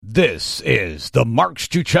This is the Mark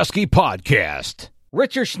Struczewski Podcast.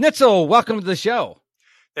 Richard Schnitzel, welcome to the show.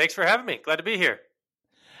 Thanks for having me. Glad to be here.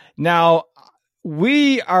 Now,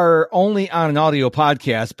 we are only on an audio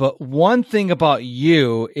podcast, but one thing about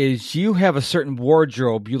you is you have a certain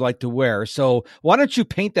wardrobe you like to wear. So why don't you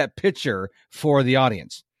paint that picture for the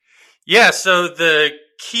audience? Yeah, so the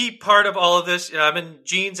key part of all of this, I'm in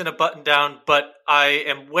jeans and a button down, but I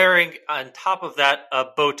am wearing on top of that a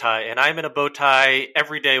bow tie, and I'm in a bow tie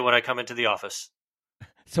every day when I come into the office.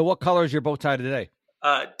 So what color is your bow tie today?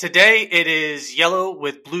 Today it is yellow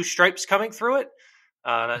with blue stripes coming through it.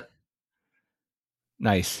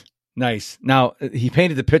 Nice. Now, he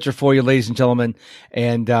painted the picture for you, ladies and gentlemen,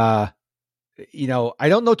 and I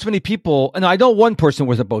don't know too many people. No, I know one person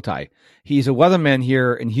wears a bow tie. He's a weatherman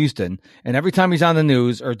here in Houston, and every time he's on the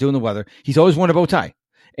news or doing the weather, he's always worn a bow tie.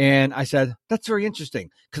 And I said, that's very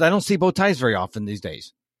interesting because I don't see bow ties very often these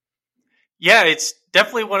days. Yeah, it's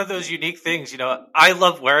definitely one of those unique things. You know, I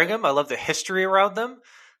love wearing them. I love the history around them.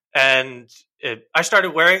 And I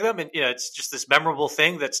started wearing them, and it's just this memorable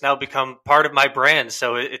thing that's now become part of my brand.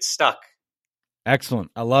 So it's stuck.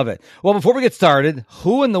 Excellent. I love it. Well, before we get started,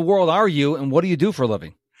 who in the world are you and what do you do for a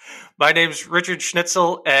living? My name's Richard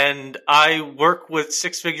Schnitzel, and I work with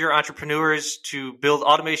six-figure entrepreneurs to build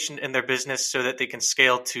automation in their business so that they can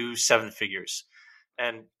scale to seven figures.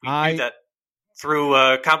 And we do that through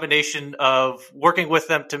a combination of working with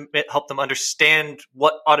them to help them understand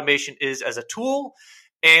what automation is as a tool.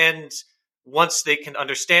 And once they can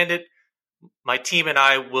understand it, my team and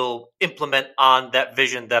I will implement on that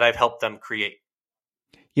vision that I've helped them create.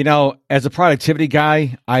 You know, as a productivity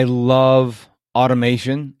guy, I love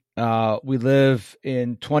automation. We live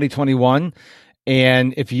in 2021,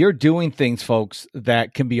 and if you're doing things, folks,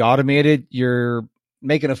 that can be automated, you're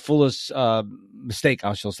making a foolish mistake,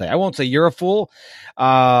 I shall say. I won't say you're a fool,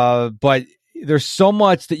 but there's so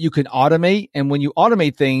much that you can automate, and when you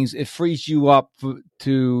automate things, it frees you up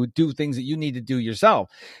to do things that you need to do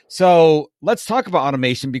yourself. So let's talk about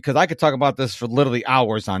automation, because I could talk about this for literally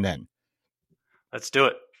hours on end. Let's do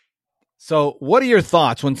it. So what are your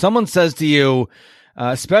thoughts when someone says to you,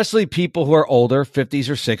 especially people who are older, 50s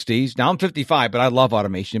or 60s, now I'm 55, but I love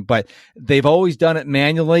automation, but they've always done it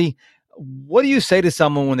manually. What do you say to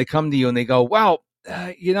someone when they come to you and they go, well,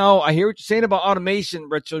 I hear what you're saying about automation,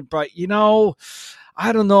 Richard, but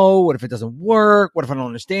I don't know. What if it doesn't work? What if I don't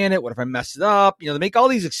understand it? What if I mess it up? They make all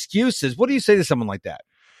these excuses. What do you say to someone like that?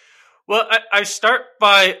 Well, I start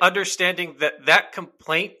by understanding that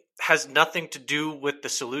complaint has nothing to do with the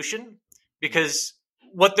solution, because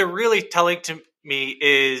what they're really telling to me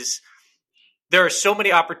is there are so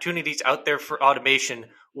many opportunities out there for automation.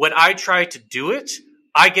 When I try to do it,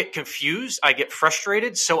 I get confused, I get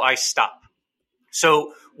frustrated, so I stop.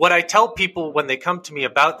 So what I tell people when they come to me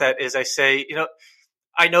about that is I say,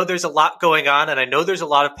 I know there's a lot going on and I know there's a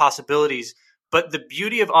lot of possibilities, but the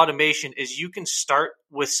beauty of automation is you can start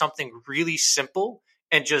with something really simple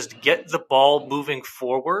and just get the ball moving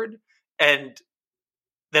forward, and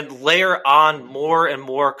then layer on more and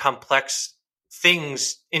more complex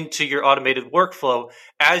things into your automated workflow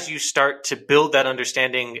as you start to build that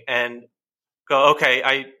understanding and go,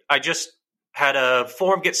 okay, I just had a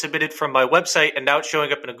form get submitted from my website and now it's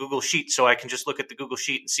showing up in a Google Sheet, so I can just look at the Google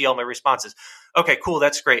Sheet and see all my responses. Okay, cool,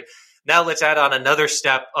 that's great. Now let's add on another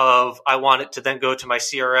step of I want it to then go to my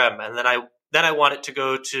CRM, and then I want it to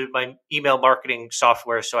go to my email marketing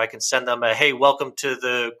software so I can send them a, hey, welcome to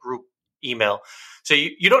the group email. So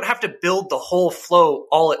you don't have to build the whole flow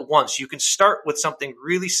all at once. You can start with something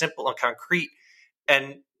really simple and concrete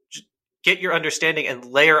and get your understanding and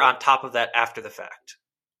layer on top of that after the fact.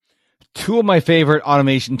 Two of my favorite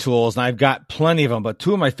automation tools, and I've got plenty of them, but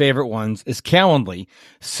two of my favorite ones is Calendly.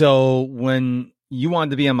 So when you wanted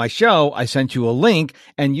to be on my show, I sent you a link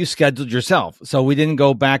and you scheduled yourself. So we didn't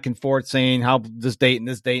go back and forth saying how this date and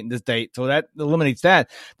this date and this date. So that eliminates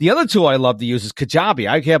that. The other tool I love to use is Kajabi.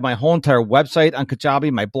 I have my whole entire website on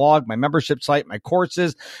Kajabi, my blog, my membership site, my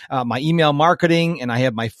courses, my email marketing, and I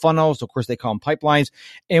have my funnels. Of course, they call them pipelines.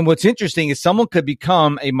 And what's interesting is someone could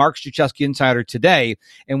become a Mark Struczewski Insider today.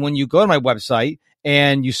 And when you go to my website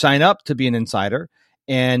and you sign up to be an insider,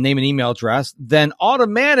 and name an email address, then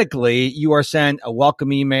automatically you are sent a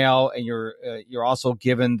welcome email, and you're also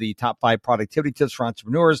given the top 5 productivity tips for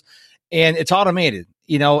entrepreneurs, and it's automated,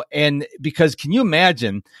 and because can you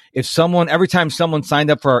imagine if every time someone signed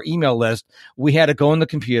up for our email list, we had to go in the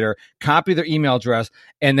computer, copy their email address,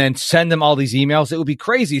 and then send them all these emails? It would be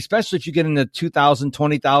crazy, especially if you get in the 2,000,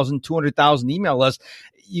 20,000, 200,000 email list.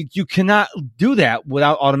 You cannot do that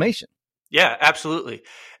without automation. Yeah, absolutely.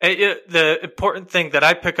 The important thing that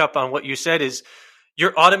I pick up on what you said is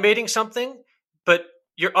you're automating something, but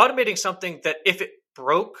you're automating something that if it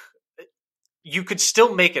broke, you could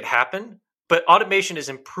still make it happen, but automation is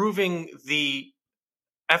improving the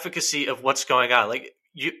efficacy of what's going on. Like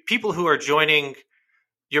people who are joining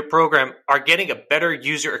your program are getting a better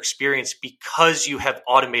user experience because you have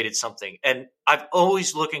automated something. And I'm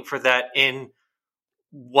always looking for that in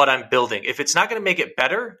what I'm building. If it's not going to make it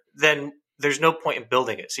better, then there's no point in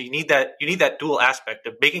building it. So you need that dual aspect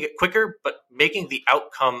of making it quicker, but making the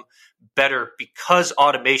outcome better because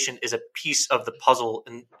automation is a piece of the puzzle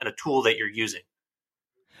and a tool that you're using.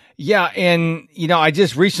 Yeah. And, I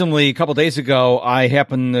just recently, a couple of days ago, I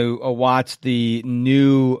happened to watch the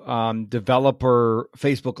new developer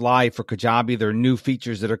Facebook Live for Kajabi, their new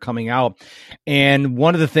features that are coming out. And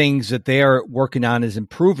one of the things that they are working on is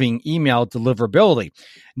improving email deliverability.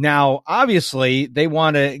 Now, obviously, they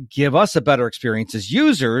want to give us a better experience as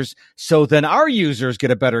users, so then our users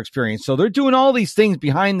get a better experience. So they're doing all these things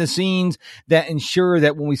behind the scenes that ensure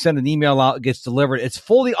that when we send an email out, it gets delivered. It's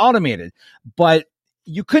fully automated, but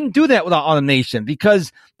you couldn't do that without automation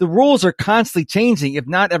because the rules are constantly changing, if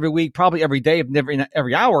not every week, probably every day, if never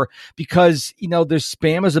every hour, because, there's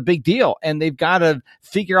spam is a big deal and they've got to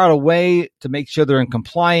figure out a way to make sure they're in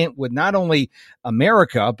compliant with not only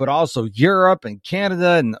America, but also Europe and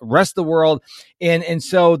Canada and the rest of the world. And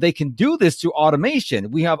so they can do this through automation.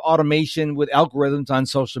 We have automation with algorithms on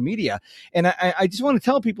social media. And I just want to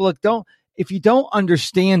tell people, look, if you don't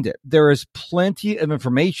understand it, there is plenty of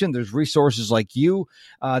information. There's resources like you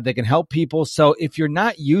that can help people. So if you're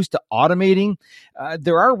not used to automating,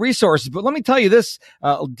 there are resources. But let me tell you this,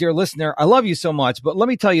 dear listener, I love you so much. But let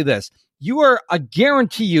me tell you this. I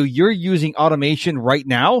guarantee you're using automation right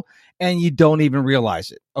now and you don't even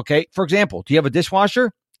realize it. Okay. For example, do you have a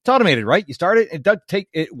dishwasher? It's automated, right? You start it,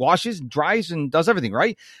 it washes, dries, and does everything,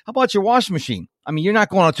 right? How about your washing machine? I mean, you're not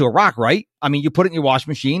going out to a rock, right? I mean, you put it in your washing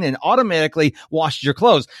machine and automatically washes your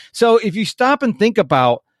clothes. So if you stop and think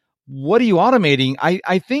about what are you automating,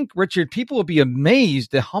 I think, Richard, people will be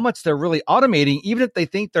amazed at how much they're really automating, even if they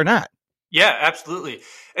think they're not. Yeah, absolutely.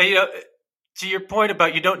 And, to your point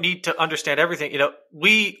about you don't need to understand everything,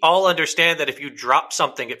 we all understand that if you drop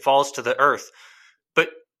something, it falls to the earth. But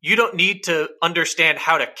you don't need to understand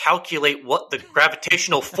how to calculate what the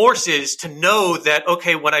gravitational force is to know that,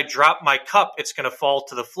 okay, when I drop my cup, it's going to fall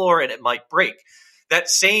to the floor and it might break. That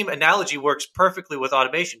same analogy works perfectly with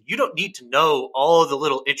automation. You don't need to know all of the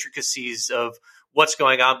little intricacies of what's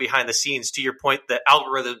going on behind the scenes. To your point, the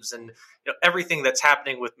algorithms and everything that's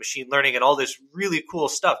happening with machine learning and all this really cool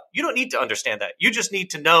stuff. You don't need to understand that. You just need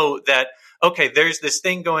to know that, okay, there's this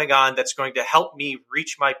thing going on that's going to help me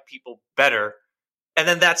reach my people better. And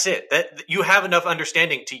then that's it. That you have enough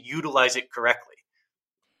understanding to utilize it correctly.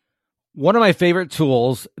 One of my favorite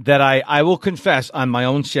tools that I will confess on my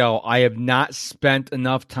own show, I have not spent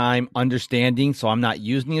enough time understanding, so I'm not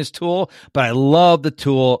using this tool, but I love the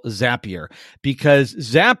tool Zapier because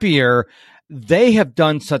Zapier, they have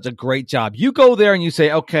done such a great job. You go there and you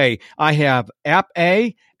say, okay, I have app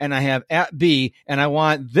A and I have app B and I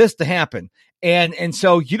want this to happen. And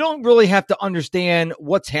so you don't really have to understand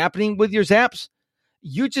what's happening with your Zaps.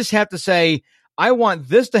 You just have to say, I want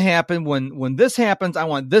this to happen. When this happens, I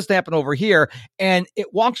want this to happen over here. And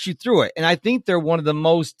it walks you through it. And I think they're one of the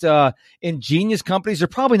most ingenious companies. They're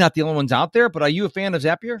probably not the only ones out there, but are you a fan of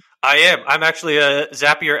Zapier? I am. I'm actually a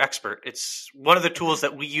Zapier expert. It's one of the tools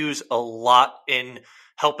that we use a lot in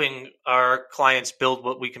helping our clients build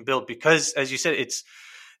what we can build because, as you said,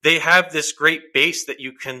 they have this great base that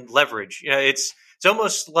you can leverage. It's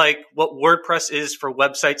almost like what WordPress is for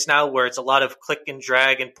websites now, where it's a lot of click and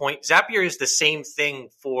drag and point. Zapier is the same thing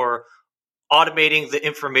for automating the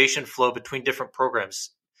information flow between different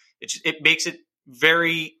programs. It makes it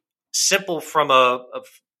very simple from a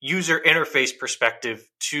user interface perspective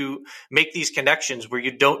to make these connections where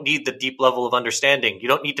you don't need the deep level of understanding. You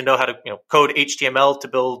don't need to know how to code HTML to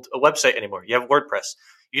build a website anymore. You have WordPress.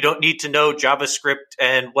 You don't need to know JavaScript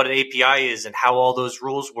and what an API is and how all those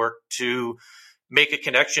rules work to make a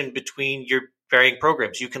connection between your varying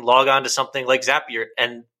programs. You can log on to something like Zapier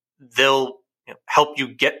and they'll help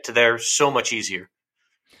you get to there so much easier.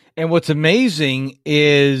 And what's amazing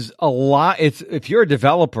is if you're a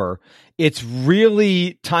developer, it's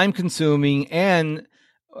really time consuming and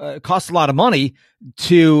costs a lot of money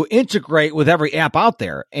to integrate with every app out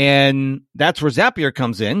there. And that's where Zapier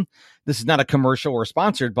comes in. This is not a commercial or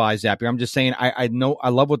sponsored by Zapier. I'm just saying I know I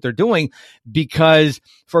love what they're doing because,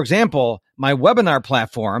 for example, my webinar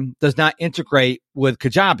platform does not integrate with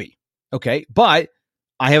Kajabi. Okay. But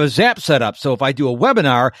I have a Zap set up. So if I do a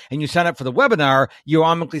webinar and you sign up for the webinar, you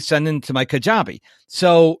automatically send into my Kajabi.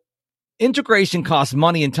 So integration costs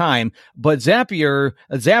money and time, but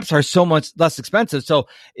Zaps are so much less expensive. So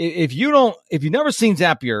if you've never seen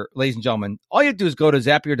Zapier, ladies and gentlemen, all you have to do is go to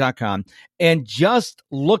Zapier.com and just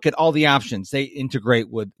look at all the options. They integrate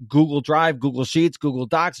with Google Drive, Google Sheets, Google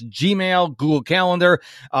Docs, Gmail, Google Calendar,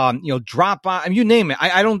 Dropbox. I mean, you name it.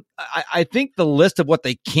 I think the list of what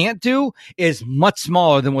they can't do is much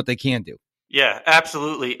smaller than what they can do. Yeah,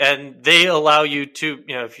 absolutely. And they allow you to,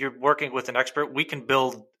 if you're working with an expert, we can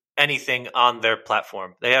build anything on their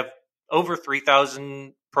platform. They have over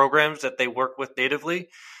 3,000 programs that they work with natively.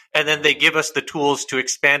 And then they give us the tools to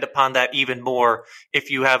expand upon that even more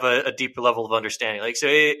if you have a deeper level of understanding. Like, so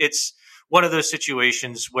it's one of those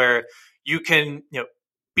situations where you can,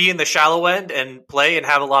 be in the shallow end and play and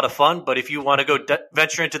have a lot of fun. But if you want to go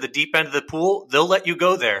venture into the deep end of the pool, they'll let you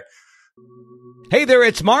go there. Hey there,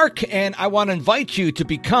 it's Mark, and I want to invite you to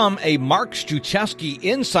become a Mark Struczewski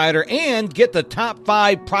insider and get the top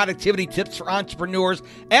 5 productivity tips for entrepreneurs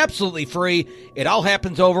absolutely free. It all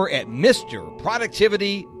happens over at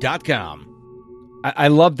MrProductivity.com. I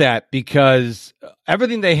love that because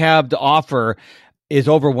everything they have to offer is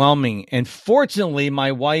overwhelming. And fortunately,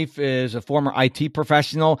 my wife is a former IT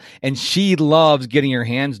professional and she loves getting her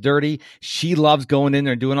hands dirty. She loves going in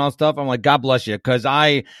there and doing all stuff. I'm like, God bless you, because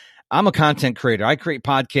I'm a content creator. I create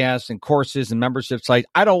podcasts and courses and membership sites.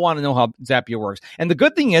 I don't want to know how Zapier works. And the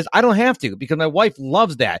good thing is I don't have to because my wife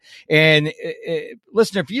loves that. And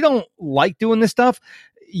listener, if you don't like doing this stuff,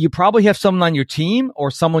 you probably have someone on your team or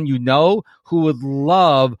someone you know who would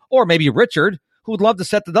love, or maybe Richard, who would love to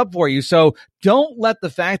set that up for you. So don't let the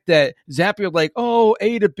fact that Zapier like, oh,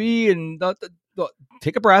 A to B and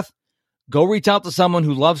take a breath. Go reach out to someone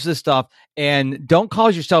who loves this stuff and don't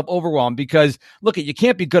cause yourself overwhelmed because, look, you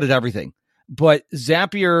can't be good at everything. But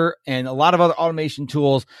Zapier and a lot of other automation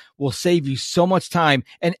tools will save you so much time.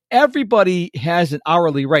 And everybody has an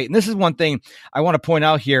hourly rate. And this is one thing I want to point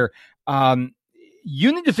out here.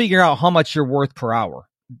 You need to figure out how much you're worth per hour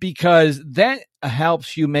because that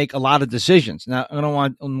helps you make a lot of decisions. Now, I don't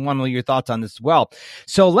want to know your thoughts on this as well.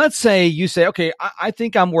 So let's say you say, okay, I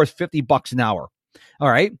think I'm worth $50 an hour. All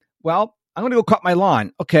right. Well, I'm going to go cut my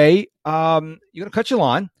lawn. Okay. You're going to cut your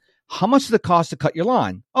lawn. How much does it cost to cut your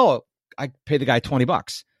lawn? Oh, I pay the guy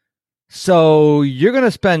 $20. So you're going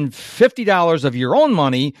to spend $50 of your own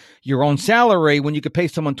money, your own salary, when you could pay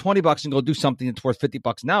someone $20 and go do something that's worth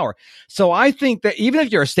 $50 an hour. So I think that even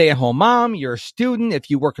if you're a stay-at-home mom, you're a student, if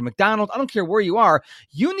you work at McDonald's, I don't care where you are,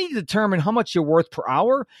 you need to determine how much you're worth per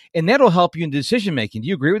hour, and that'll help you in decision making. Do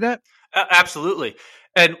you agree with that? Absolutely.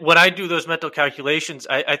 And when I do those mental calculations,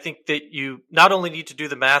 I think that you not only need to do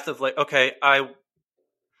the math of like, okay, I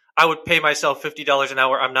would pay myself $50 an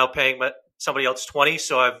hour. I'm now paying somebody else 20.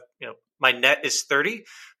 So my net is 30,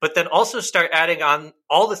 but then also start adding on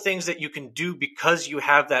all the things that you can do because you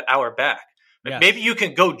have that hour back. Yes. Maybe you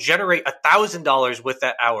can go generate $1,000 with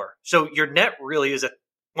that hour. So your net really is at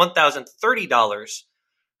 $1,030,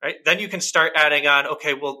 right? Then you can start adding on,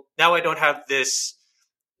 okay, well, now I don't have this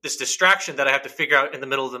distraction that I have to figure out in the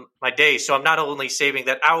middle of my day. So I'm not only saving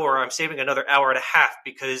that hour, I'm saving another hour and a half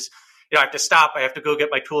because I have to stop. I have to go get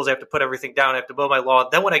my tools. I have to put everything down. I have to mow my lawn.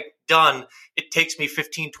 Then when I'm done, it takes me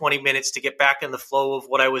 15, 20 minutes to get back in the flow of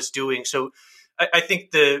what I was doing. So I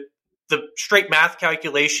think the straight math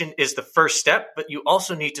calculation is the first step, but you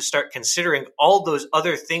also need to start considering all those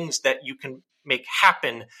other things that you can make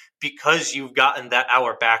happen because you've gotten that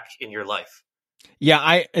hour back in your life.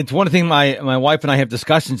 Yeah, it's one thing my wife and I have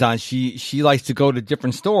discussions on. She likes to go to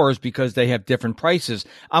different stores because they have different prices.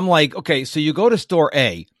 I'm like, okay, so you go to store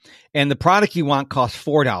A and the product you want costs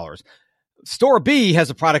 $4. Store B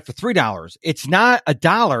has a product for $3. It's not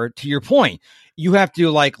 $1 to your point. You have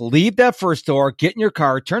to leave that first store, get in your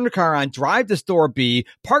car, turn the car on, drive to store B,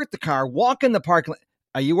 park the car, walk in the parking lot.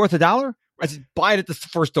 Are you worth $1? I said, buy it at the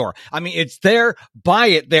first store. I mean, it's there, buy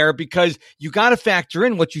it there because you got to factor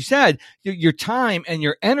in what you said, your time and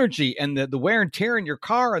your energy and the wear and tear in your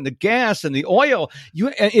car and the gas and the oil.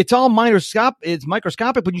 It's all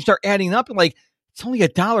microscopic when you start adding up and it's only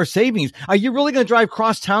 $1 savings. Are you really going to drive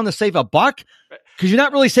cross town to save $1? Because you're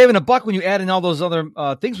not really saving $1 when you add in all those other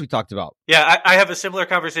things we talked about. Yeah, I have a similar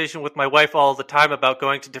conversation with my wife all the time about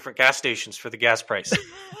going to different gas stations for the gas price.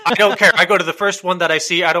 I don't care. I go to the first one that I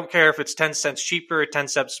see. I don't care if it's 10 cents cheaper or 10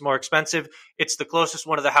 cents more expensive. It's the closest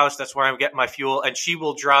one to the house. That's where I'm getting my fuel. And she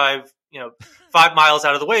will drive 5 miles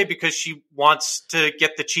out of the way because she wants to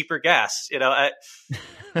get the cheaper gas.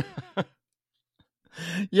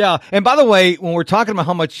 Yeah. And by the way, when we're talking about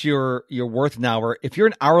how much you're worth an hour, if you're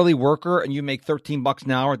an hourly worker and you make $13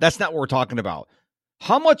 an hour, that's not what we're talking about.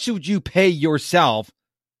 How much would you pay yourself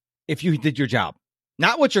if you did your job?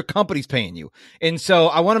 not what your company's paying you. And so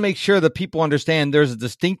I want to make sure that people understand there's a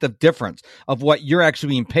distinctive difference of what you're actually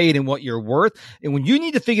being paid and what you're worth. And when you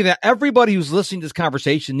need to figure that, everybody who's listening to this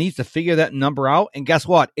conversation needs to figure that number out. And guess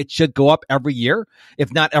what? It should go up every year,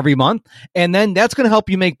 if not every month. And then that's going to help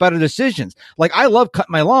you make better decisions. Like, I love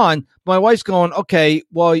cutting my lawn. My wife's going, okay,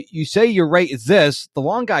 well, you say your rate is this. The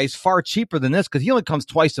lawn guy is far cheaper than this because he only comes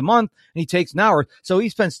twice a month and he takes an hour. So he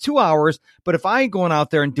spends 2 hours. But if I ain't going out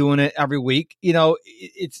there and doing it every week,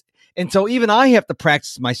 and so even I have to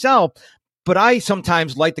practice myself. But I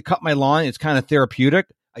sometimes like to cut my lawn. It's kind of therapeutic.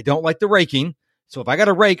 I don't like the raking. So if I got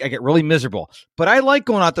to rake, I get really miserable. But I like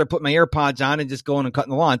going out there, putting my AirPods on and just going and cutting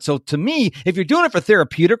the lawn. So to me, if you're doing it for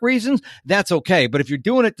therapeutic reasons, that's okay. But if you're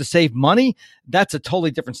doing it to save money, that's a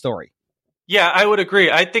totally different story. Yeah, I would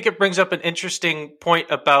agree. I think it brings up an interesting point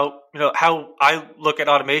about, how I look at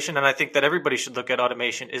automation, and I think that everybody should look at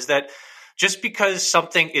automation, is that just because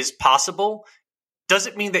something is possible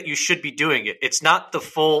doesn't mean that you should be doing it. It's not the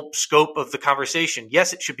full scope of the conversation.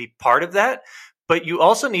 Yes, it should be part of that, but you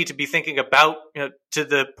also need to be thinking about, to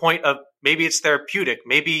the point of maybe it's therapeutic.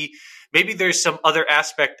 Maybe there's some other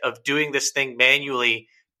aspect of doing this thing manually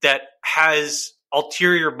that has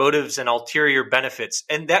ulterior motives and ulterior benefits.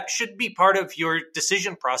 And that should be part of your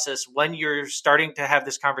decision process when you're starting to have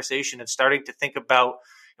this conversation and starting to think about,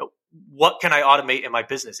 what can I automate in my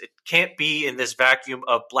business? It can't be in this vacuum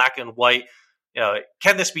of black and white.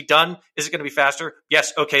 Can this be done? Is it going to be faster?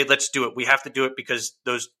 Yes. Okay, let's do it. We have to do it because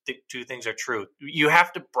those two things are true. You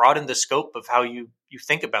have to broaden the scope of how you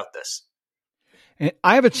think about this. And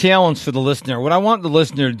I have a challenge for the listener. What I want the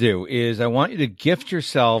listener to do is I want you to gift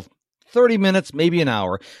yourself 30 minutes, maybe an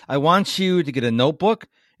hour. I want you to get a notebook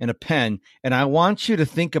and a pen, and I want you to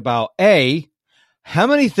think about, how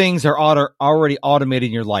many things are already automated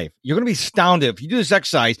in your life? You're going to be astounded if you do this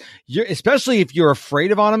exercise, especially if you're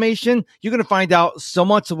afraid of automation, you're going to find out so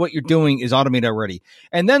much of what you're doing is automated already.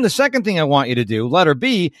 And then the second thing I want you to do, letter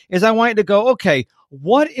B, is I want you to go, okay,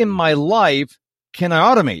 what in my life can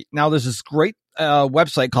I automate? Now, there's this great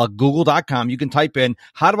website called google.com. You can type in,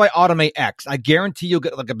 how do I automate X? I guarantee you'll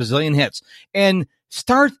get like a bazillion hits. And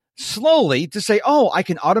start slowly to say, I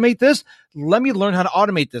can automate this. Let me learn how to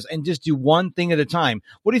automate this and just do one thing at a time.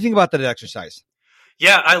 What do you think about that exercise?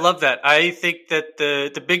 Yeah, I love that. I think that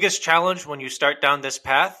the biggest challenge when you start down this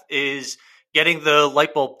path is getting the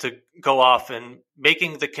light bulb to go off and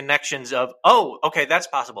making the connections of, okay, that's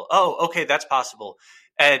possible. Oh, okay, that's possible.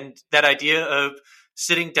 And that idea of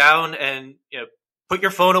sitting down and, put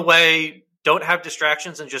your phone away, don't have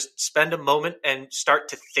distractions, and just spend a moment and start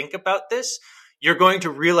to think about this. You're going to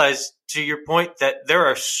realize, to your point, that there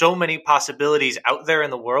are so many possibilities out there in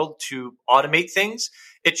the world to automate things.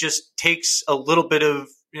 It just takes a little bit of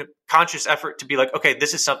conscious effort to be like, okay,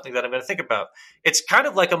 this is something that I'm going to think about. It's kind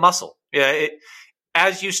of like a muscle. Yeah.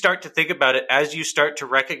 As you start to think about it, as you start to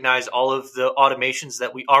recognize all of the automations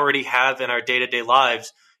that we already have in our day-to-day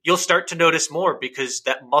lives, you'll start to notice more because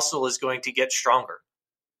that muscle is going to get stronger.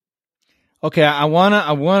 Okay, I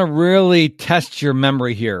wanna really test your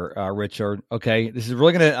memory here, Richard. Okay, this is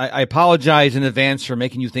really I apologize in advance for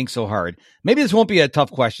making you think so hard. Maybe this won't be a tough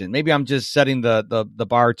question. Maybe I'm just setting the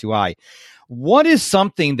bar too high. What is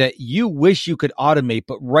something that you wish you could automate,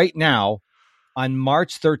 but right now, on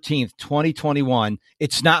March 13th, 2021,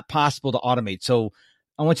 it's not possible to automate? So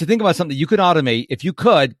I want you to think about something you could automate if you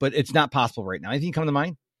could, but it's not possible right now. Anything come to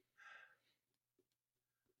mind?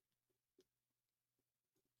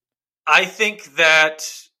 I think that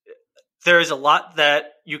there is a lot that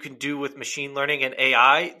you can do with machine learning and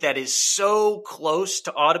AI that is so close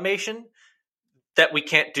to automation that we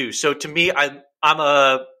can't do. So to me, I'm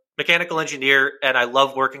a mechanical engineer and I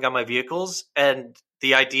love working on my vehicles. And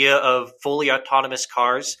the idea of fully autonomous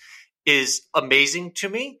cars is amazing to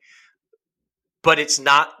me, but it's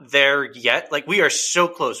not there yet. Like, we are so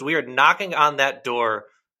close. We are knocking on that door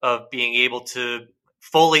of being able to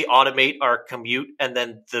fully automate our commute, and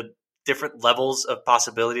then the different levels of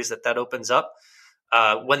possibilities that opens up.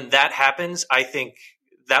 When that happens, I think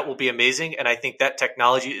that will be amazing. And I think that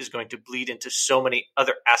technology is going to bleed into so many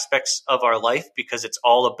other aspects of our life, because it's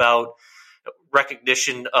all about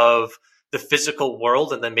recognition of the physical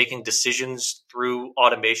world and then making decisions through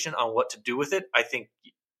automation on what to do with it. I think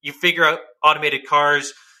you figure out automated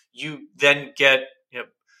cars, you then get,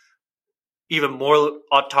 even more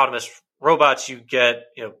autonomous robots. You get,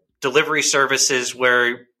 delivery services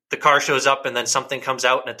where the car shows up and then something comes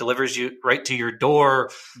out and it delivers you right to your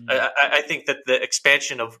door. I think that the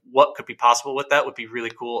expansion of what could be possible with that would be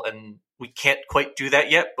really cool. And we can't quite do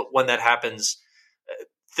that yet. But when that happens,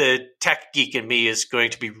 the tech geek in me is going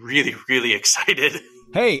to be really, really excited.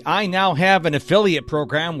 Hey, I now have an affiliate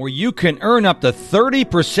program where you can earn up to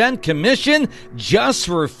 30% commission just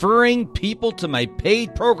for referring people to my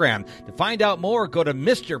paid program. To find out more, go to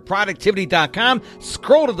MrProductivity.com,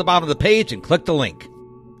 scroll to the bottom of the page, and click the link.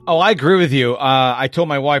 Oh, I agree with you. I told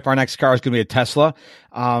my wife our next car is going to be a Tesla.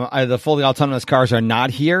 The fully autonomous cars are not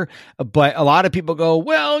here, but a lot of people go,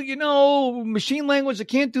 well, machine language, I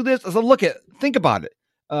can't do this. I said, think about it.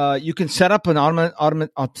 You can set up an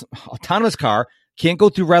autonomous car. Can't go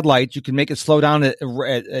through red lights. You can make it slow down at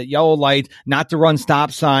yellow lights, not to run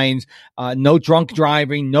stop signs, no drunk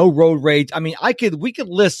driving, no road rage. I mean, we could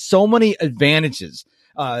list so many advantages.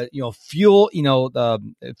 Fuel,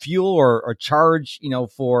 the fuel or charge,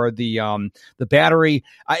 for the battery.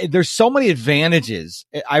 There's so many advantages.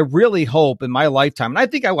 I really hope in my lifetime, and I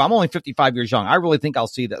think I'm only 55 years young. I really think I'll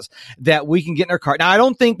see this, that we can get in our car. Now, I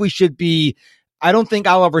don't think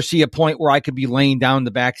I'll ever see a point where I could be laying down in the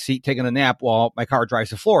back seat taking a nap while my car drives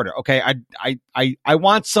to Florida. Okay. I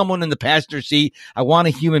want someone in the passenger seat. I want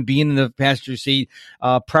a human being in the passenger seat,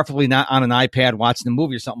 preferably not on an iPad watching a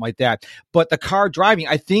movie or something like that. But the car driving,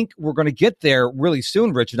 I think we're going to get there really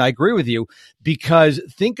soon, Rich. And I agree with you, because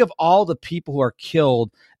think of all the people who are killed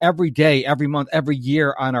every day, every month, every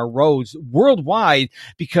year on our roads worldwide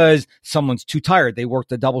because someone's too tired. They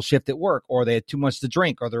worked a double shift at work, or they had too much to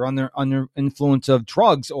drink, or they're under influence of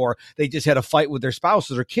drugs, or they just had a fight with their spouse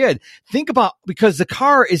or their kid. Think about, because the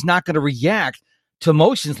car is not going to react to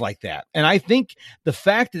emotions like that. And I think the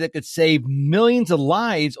fact that it could save millions of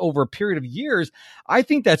lives over a period of years, I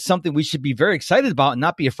think that's something we should be very excited about and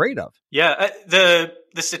not be afraid of. Yeah, the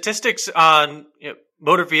statistics on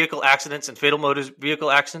motor vehicle accidents and fatal motor vehicle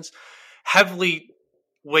accidents heavily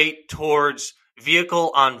weight towards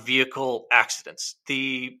vehicle on vehicle accidents.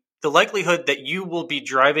 The likelihood that you will be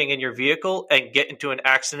driving in your vehicle and get into an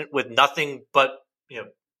accident with nothing but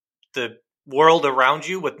the world around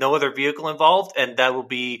you, with no other vehicle involved, and that will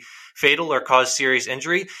be fatal or cause serious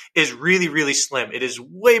injury, is really, really slim. It is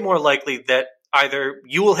way more likely that either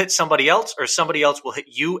you will hit somebody else or somebody else will hit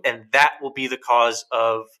you, and that will be the cause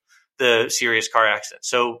of the serious car accident.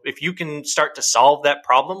 So if you can start to solve that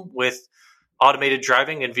problem with automated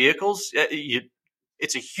driving in vehicles,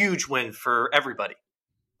 it's a huge win for everybody.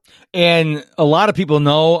 And a lot of people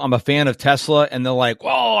know I'm a fan of Tesla, and they're like,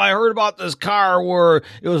 whoa, I heard about this car where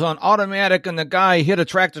it was on automatic and the guy hit a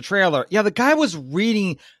tractor trailer. Yeah, the guy was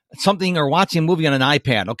reading something or watching a movie on an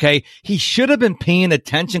iPad, okay? He should have been paying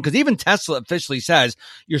attention, because even Tesla officially says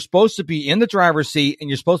you're supposed to be in the driver's seat and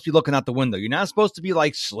you're supposed to be looking out the window. You're not supposed to be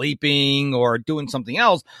like sleeping or doing something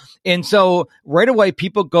else. And so right away,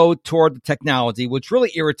 people go toward the technology, which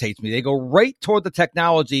really irritates me. They go right toward the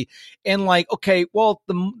technology and like, okay, well,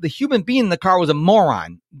 the human being in the car was a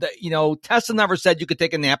moron. Tesla never said you could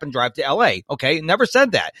take a nap and drive to LA. Okay. Never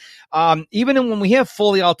said that. Even when we have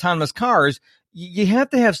fully autonomous cars, you have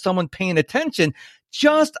to have someone paying attention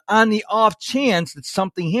just on the off chance that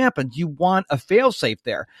something happens. You want a fail-safe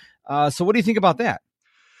there. So what do you think about that?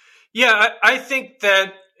 Yeah, I think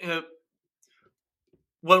that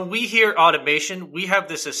when we hear automation, we have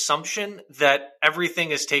this assumption that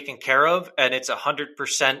everything is taken care of and it's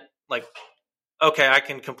 100% like, okay, I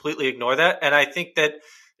can completely ignore that. And I think that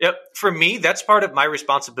for me, that's part of my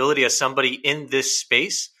responsibility as somebody in this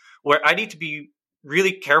space, where I need to be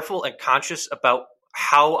really careful and conscious about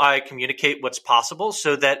how I communicate what's possible,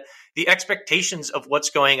 so that the expectations of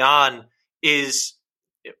what's going on is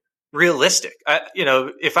realistic.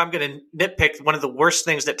 If I'm going to nitpick, one of the worst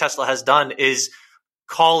things that Tesla has done is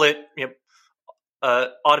call it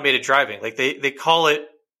automated driving. Like they call it,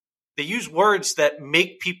 they use words that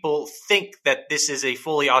make people think that this is a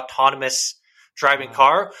fully autonomous driving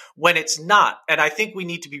car when it's not. And I think we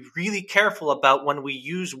need to be really careful about when we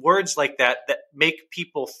use words like that make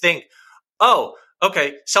people think, oh,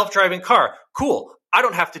 okay, self-driving car, cool, I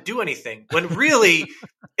don't have to do anything. When really,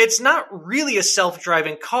 it's not really a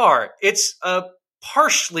self-driving car. It's a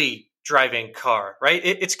partially driving car, right?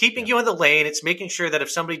 It's keeping you in the lane. It's making sure that if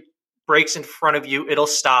somebody brakes in front of you, it'll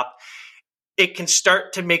stop. It can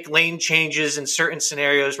start to make lane changes in certain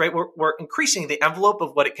scenarios, right? We're increasing the envelope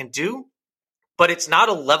of what it can do. But it's not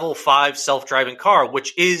a level 5 self-driving car,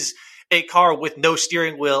 which is a car with no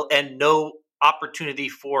steering wheel and no opportunity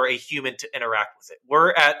for a human to interact with it.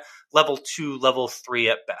 We're at level 2, level 3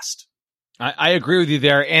 at best. I agree with you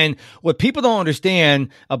there. And what people don't understand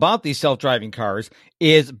about these self-driving cars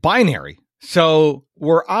is binary. So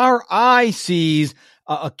where our eye sees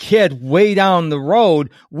a kid way down the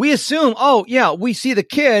road, we assume, oh yeah, we see the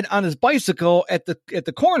kid on his bicycle at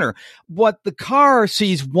the corner. What the car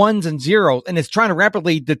sees ones and zeros and it's trying to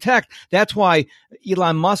rapidly detect. That's why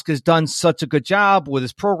Elon Musk has done such a good job with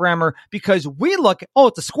his programmer, because we look, oh,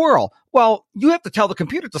 it's a squirrel. Well, you have to tell the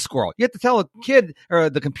computer it's a squirrel. You have to tell the kid or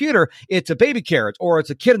the computer it's a baby carrot or it's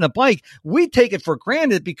a kid on a bike. We take it for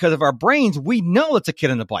granted because of our brains. We know it's a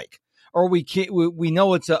kid on a bike, or we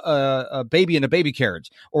know it's a baby in a baby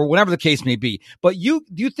carriage, or whatever the case may be. But you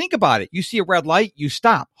think about it. You see a red light, you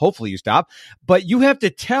stop. Hopefully you stop. But you have to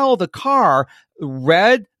tell the car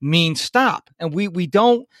red means stop. And we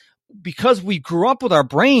don't, because we grew up with our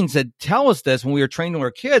brains that tell us this when we were training our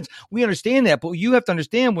kids, we understand that. But you have to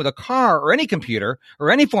understand, with a car or any computer or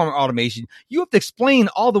any form of automation, you have to explain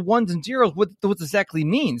all the ones and zeros, what this exactly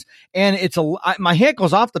means. And my hat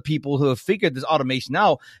goes off to people who have figured this automation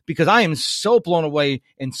out, because I am so blown away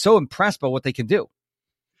and so impressed by what they can do.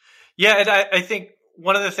 Yeah, and I think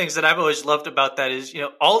one of the things that I've always loved about that is,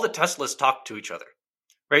 all the Teslas talk to each other,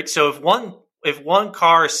 right? So if one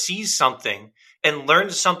car sees something and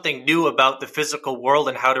learns something new about the physical world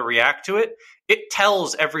and how to react to it, it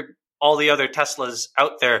tells all the other Teslas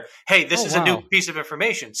out there, hey, this is a new piece of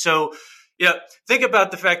information. So, think about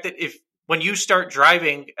the fact that when you start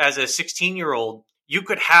driving as a 16-year-old, you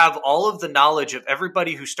could have all of the knowledge of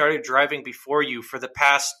everybody who started driving before you for the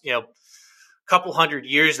past, couple hundred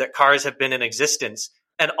years that cars have been in existence.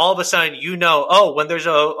 And all of a sudden, when there's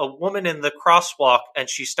a woman in the crosswalk and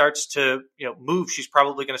she starts to move, she's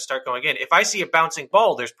probably going to start going in. If I see a bouncing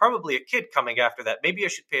ball, there's probably a kid coming after that. Maybe I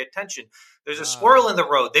should pay attention. There's a squirrel in the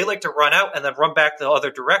road. They like to run out and then run back the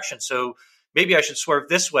other direction. So maybe I should swerve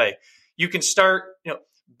this way. You can start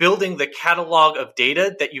building the catalog of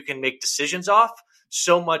data that you can make decisions off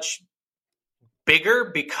so much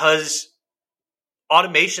bigger, because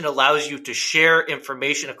automation allows you to share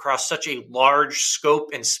information across such a large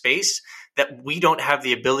scope and space that we don't have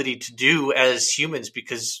the ability to do as humans,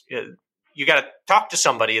 because you got to talk to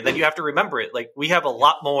somebody and then you have to remember it. Like, we have a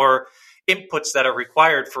lot more inputs that are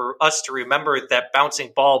required for us to remember that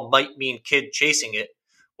bouncing ball might mean kid chasing it,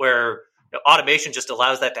 where automation just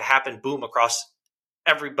allows that to happen, boom, across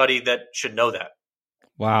everybody that should know that.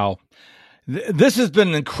 Wow. This has been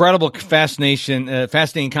an incredible,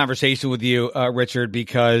 fascinating conversation with you, Richard,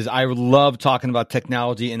 because I love talking about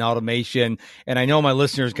technology and automation, and I know my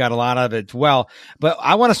listeners got a lot of it as well. But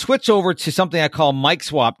I want to switch over to something I call Mic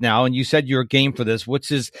Swap now, and you said you're game for this,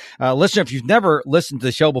 which is, listener, if you've never listened to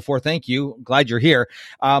the show before, thank you. Glad you're here.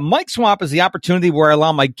 Mic Swap is the opportunity where I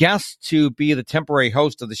allow my guests to be the temporary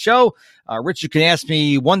host of the show. Richard can ask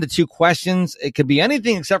me 1 to 2 questions. It could be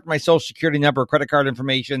anything except for my social security number or credit card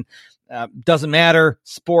information. Doesn't matter.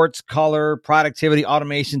 Sports, color, productivity,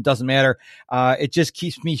 automation, doesn't matter. It just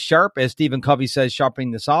keeps me sharp, as Stephen Covey says,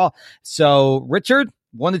 sharpening this all. So, Richard,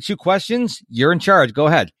 1 to 2 questions. You're in charge. Go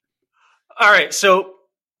ahead. All right. So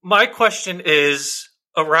my question is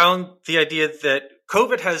around the idea that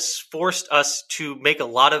COVID has forced us to make a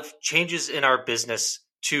lot of changes in our business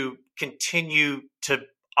to continue to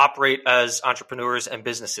operate as entrepreneurs and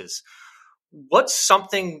businesses. What's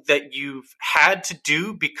something that you've had to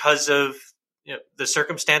do because of the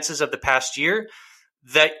circumstances of the past year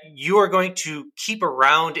that you are going to keep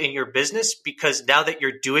around in your business, because now that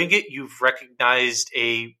you're doing it, you've recognized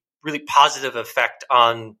a really positive effect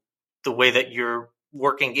on the way that you're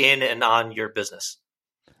working in and on your business?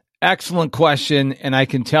 Excellent question. And I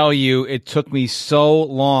can tell you, it took me so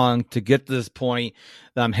long to get to this point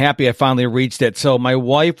that I'm happy I finally reached it. So my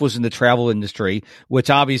wife was in the travel industry,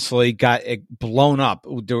 which obviously got blown up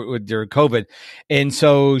during COVID. And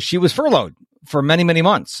so she was furloughed for many, many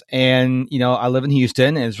months. And, I live in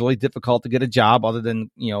Houston, and it's really difficult to get a job other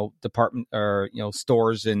than, department or,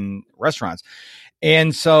 stores and restaurants.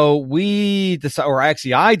 And so I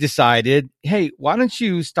decided, hey, why don't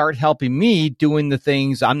you start helping me doing the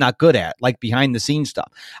things I'm not good at, like behind the scenes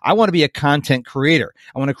stuff. I want to be a content creator.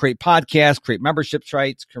 I want to create podcasts, create membership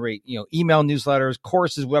sites, create, email newsletters,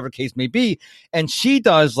 courses, whatever the case may be. And she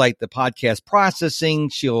does like the podcast processing.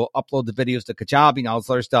 She'll upload the videos to Kajabi and all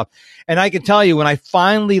this other stuff. And I can tell you, when I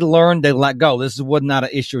finally learned to let go, this was not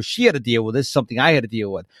an issue she had to deal with. This is something I had to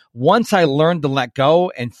deal with. Once I learned to let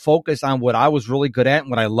go and focus on what I was really good at and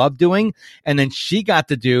what I love doing, and then she got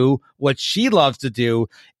to do what she loves to do,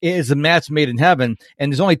 is a match made in heaven.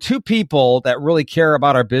 And there's only 2 people that really care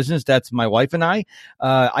about our business. That's my wife and I.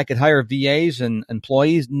 I could hire VAs and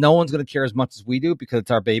employees. No one's going to care as much as we do, because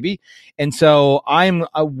it's our baby. And so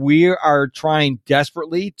we are trying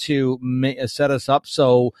desperately to set us up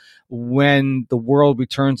so when the world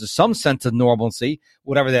returns to some sense of normalcy,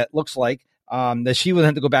 whatever that looks like, that she will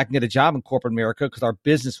have to go back and get a job in corporate America because our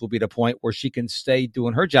business will be at a point where she can stay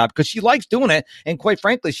doing her job because she likes doing it. And quite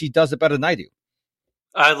frankly, she does it better than I do.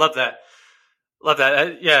 I love that. Love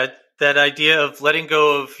that. Yeah. That idea of letting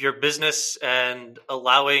go of your business and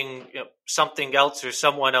allowing something else or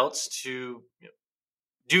someone else to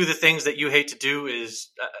do the things that you hate to do is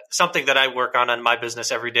something that I work on my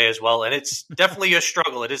business every day as well. And it's definitely a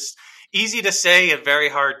struggle. It is easy to say and very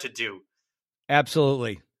hard to do.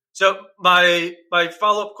 Absolutely. So my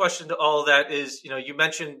follow-up question to all of that is, you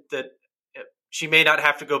mentioned that she may not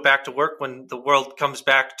have to go back to work when the world comes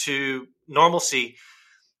back to normalcy,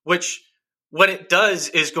 which what it does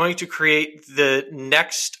is going to create the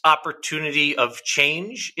next opportunity of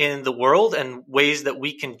change in the world and ways that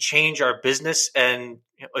we can change our business and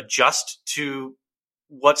adjust to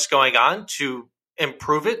what's going on to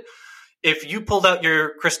improve it. If you pulled out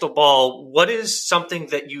your crystal ball, what is something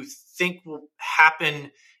that you think will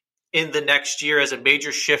happen in the next year as a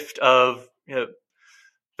major shift of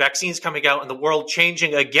vaccines coming out and the world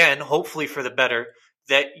changing again, hopefully for the better,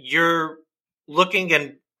 that you're looking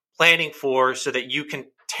and planning for so that you can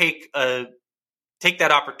take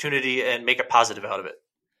that opportunity and make a positive out of it?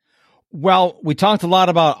 Well, we talked a lot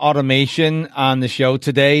about automation on the show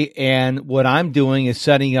today, and what I'm doing is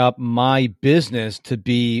setting up my business to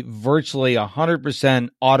be virtually 100%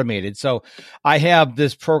 automated. So I have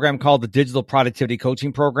this program called the Digital Productivity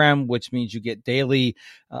Coaching Program, which means you get daily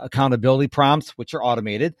accountability prompts, which are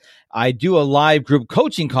automated. I do a live group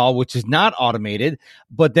coaching call, which is not automated,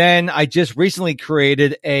 but then I just recently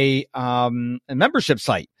created a membership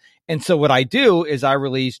site. And so what I do is I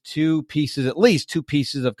release at least two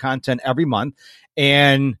pieces of content every month.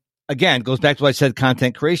 And again, it goes back to what I said,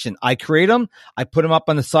 content creation. I create them, I put them up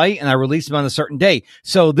on the site, and I release them on a certain day.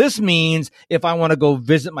 So this means if I want to go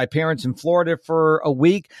visit my parents in Florida for a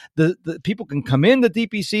week, the people can come in the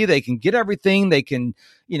DPC, they can get everything, they can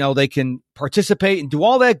participate and do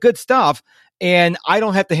all that good stuff. And I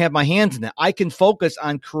don't have to have my hands in it. I can focus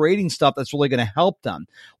on creating stuff that's really going to help them.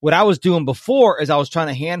 What I was doing before is I was trying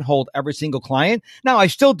to handhold every single client. Now I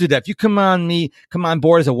still do that. If you come on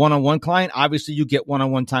board as a one-on-one client, obviously you get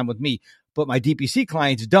one-on-one time with me, but my DPC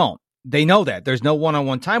clients don't. They know that there's no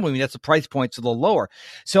one-on-one time with me. That's the price point's a little lower.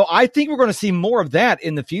 So I think we're going to see more of that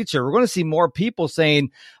in the future. We're going to see more people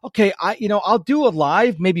saying, okay, I'll do a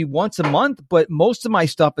live maybe once a month, but most of my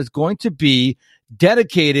stuff is going to be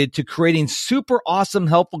dedicated to creating super awesome,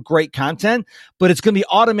 helpful, great content, but it's going to be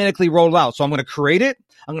automatically rolled out. So I'm going to create it.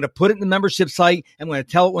 I'm going to put it in the membership site. I'm going to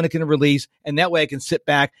tell it when it can release. And that way I can sit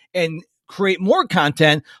back and create more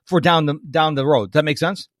content for down the road. Does that make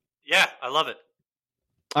sense? Yeah, I love it.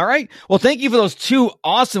 All right. Well, thank you for those two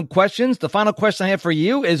awesome questions. The final question I have for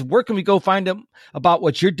you is where can we go find out about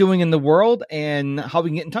what you're doing in the world and how we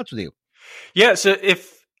can get in touch with you? Yeah. So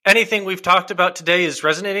if anything we've talked about today is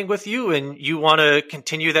resonating with you and you want to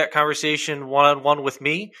continue that conversation one-on-one with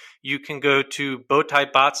me, you can go to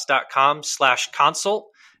bowtiebots.com/consult,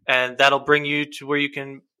 and that'll bring you to where you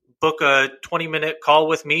can book a 20-minute call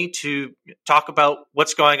with me to talk about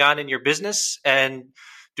what's going on in your business and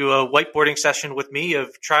do a whiteboarding session with me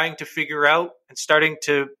of trying to figure out and starting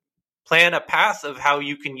to plan a path of how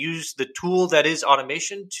you can use the tool that is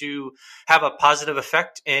automation to have a positive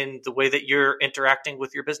effect in the way that you're interacting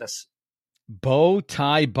with your business.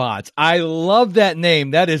 Bowtie Bots. I love that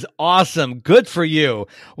name. That is awesome. Good for you.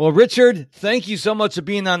 Well, Richard, thank you so much for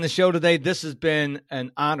being on the show today. This has been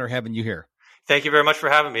an honor having you here. Thank you very much for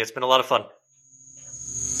having me. It's been a lot of fun.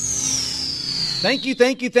 Thank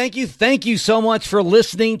you so much for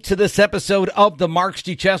listening to this episode of the Mark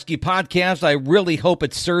Struczewski podcast. I really hope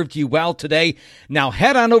it served you well today. Now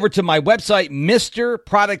head on over to my website,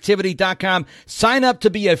 MrProductivity.com. Sign up to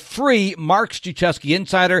be a free Mark Struczewski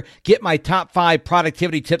Insider. Get my top 5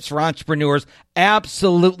 productivity tips for entrepreneurs.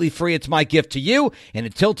 Absolutely free. It's my gift to you. And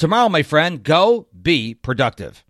until tomorrow, my friend, go be productive.